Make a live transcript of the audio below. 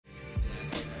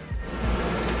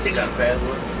He got a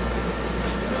password.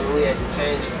 We had to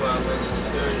change it before I went into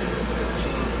surgery.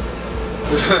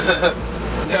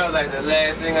 That was like the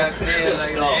last thing I said,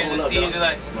 like the anesthesia,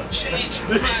 like, change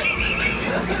my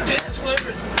password.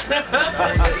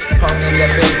 Pumping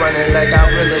that face running like I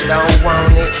really don't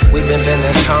want it. We been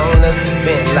bending corners,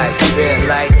 bent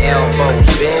like elbows,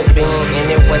 been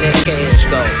anywhere that cash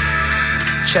go.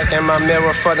 Checking my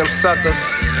mirror for them suckers.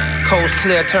 Coast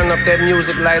clear, turn up that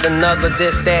music like another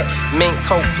this, that mink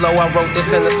coat flow. I wrote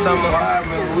this in the summer. I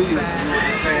remember we were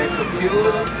saying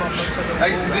computer.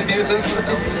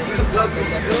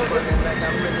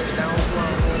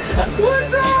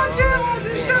 What's up, guys?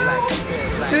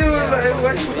 He was like,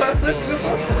 what you about to go?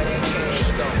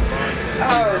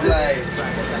 I was like,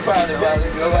 probably about to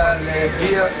go out there and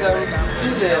be or something. She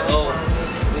said, oh,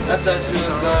 I thought you was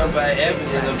going by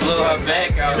evidence and blew her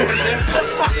back out.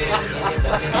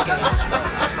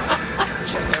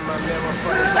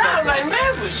 I was like,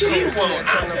 man, what she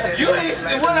want? You ain't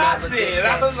see what I said.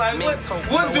 I was like,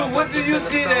 what do you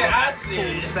see that I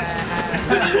said?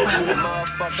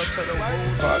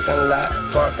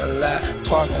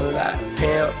 Parking lot,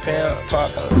 pimp,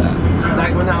 parking lot.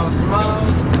 Like when I was small,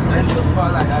 I used to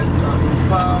fall like I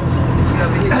fall. You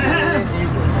ever hit your head and you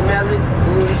can smell it?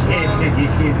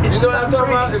 You know what I'm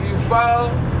talking about? If you fall,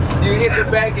 you hit the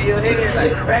back of your head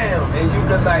like bam, and you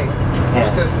can like you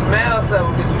can smell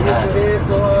something because you hit your head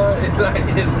so hard. It's like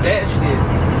it's that shit.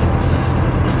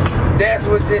 That's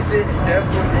what this is. That's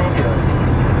what they do.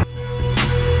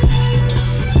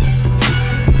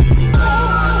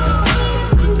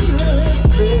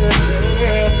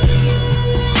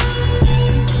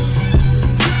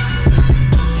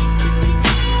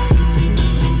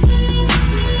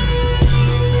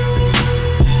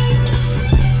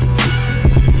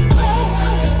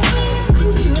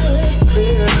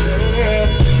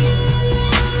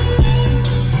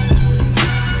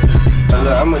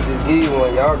 I'm gonna just give you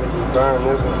one, y'all can just burn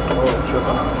this one.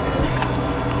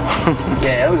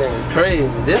 Yeah, that nigga's crazy.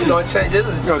 This is gonna change. This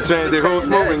is gonna change the whole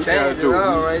smoking attitude.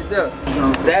 All right there.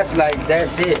 That's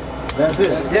it. That's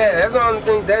it. Yeah, that's the only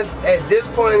thing that at this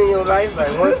point in your life,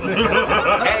 like what?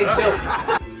 Hey,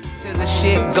 till the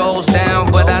shit goes down,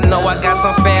 but I know I got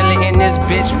some family in this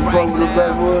bitch right now.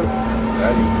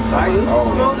 I used to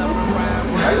smoke.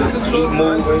 I used to smoke.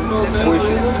 Moving,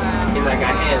 swishes. And like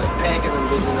I had a pack of them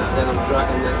bitches and I let them dry,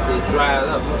 and they dried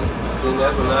up. Then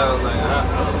that's when I was like, I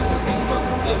can't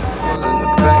fucking get full in the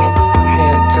bank. I'm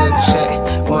headed to the check,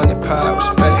 money, power,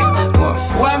 respect.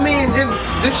 Well, I mean, this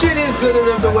shit is good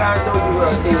enough the way I know you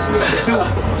are teasing this shit.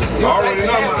 You already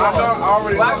know.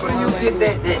 Why would you get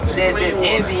that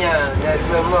Evian, that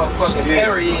motherfucking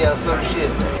Perrier or some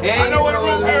shit? I know what it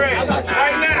was, Perrier.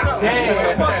 Right now.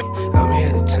 Damn. I'm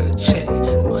headed to the check,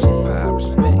 money, power,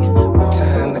 respect.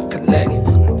 Time to collect.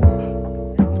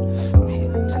 I'm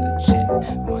headed to the check,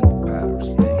 money, power,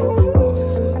 respect.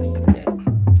 Fully connect.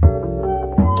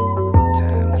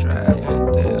 Time drive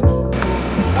down.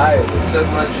 I took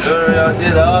my jewelry, I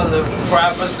did all the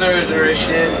proper surgery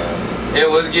shit. It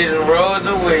was getting rolled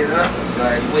away, and I was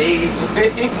like, wait,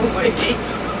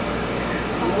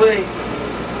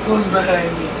 who's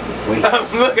behind me?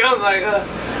 I'm like,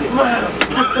 Mom,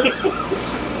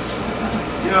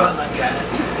 you're all I got.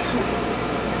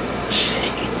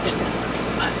 Change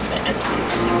my password.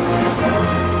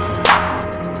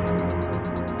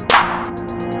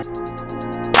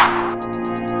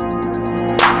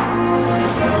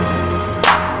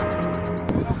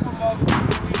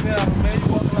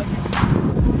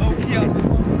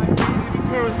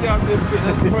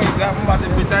 That's crazy. I'm about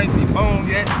that bitch. I ain't seen bone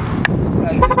yet. I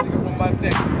got that nigga from my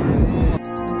neck.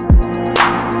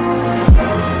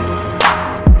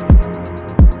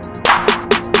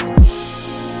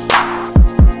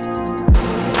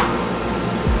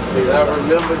 I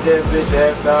remember that bitch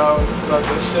after I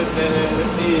fucking shook that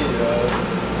anesthesia.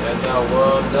 After I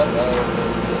warmed up, I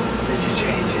remember that. Did you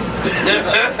change it?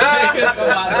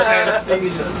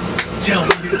 Tell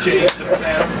me you changed the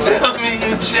password. Tell me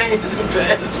you changed the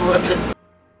password.